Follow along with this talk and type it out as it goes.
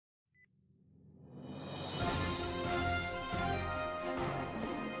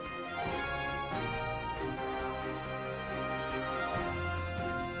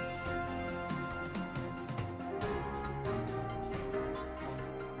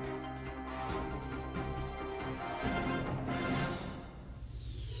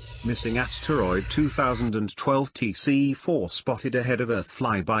Missing asteroid 2012 TC4 spotted ahead of Earth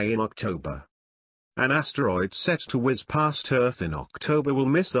flyby in October. An asteroid set to whiz past Earth in October will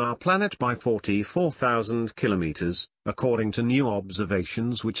miss our planet by 44,000 kilometers, according to new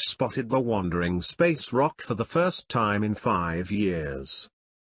observations which spotted the wandering space rock for the first time in 5 years.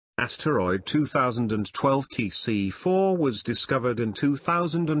 Asteroid 2012 TC4 was discovered in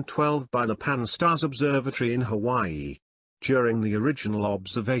 2012 by the Pan-STARRS Observatory in Hawaii. During the original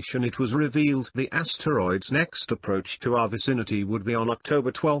observation it was revealed the asteroid's next approach to our vicinity would be on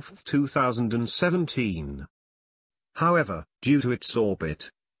October 12, 2017. However, due to its orbit,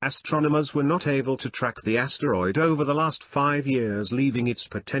 astronomers were not able to track the asteroid over the last 5 years, leaving its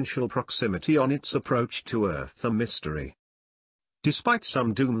potential proximity on its approach to Earth a mystery. Despite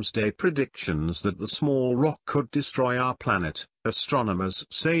some doomsday predictions that the small rock could destroy our planet, astronomers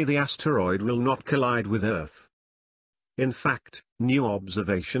say the asteroid will not collide with Earth. In fact, new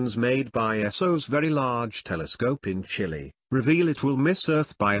observations made by ESO's Very Large Telescope in Chile reveal it will miss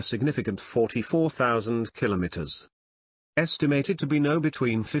Earth by a significant 44,000 kilometers. Estimated to be no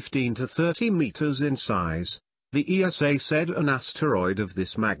between 15 to 30 meters in size, the ESA said an asteroid of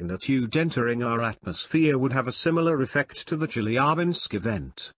this magnitude entering our atmosphere would have a similar effect to the Chelyabinsk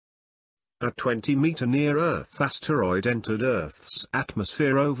event. A 20-meter near-Earth asteroid entered Earth's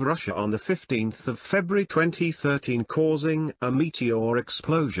atmosphere over Russia on the 15th of February 2013, causing a meteor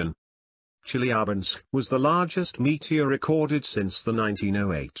explosion. Chelyabinsk was the largest meteor recorded since the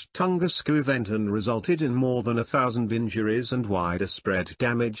 1908 Tunguska event and resulted in more than 1,000 injuries and widespread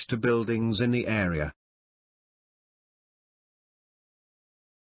damage to buildings in the area.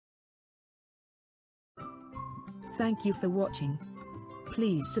 Thank you for watching.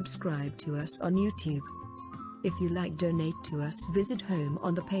 Please subscribe to us on YouTube. If you like, donate to us, visit home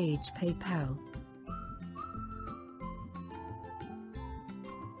on the page PayPal.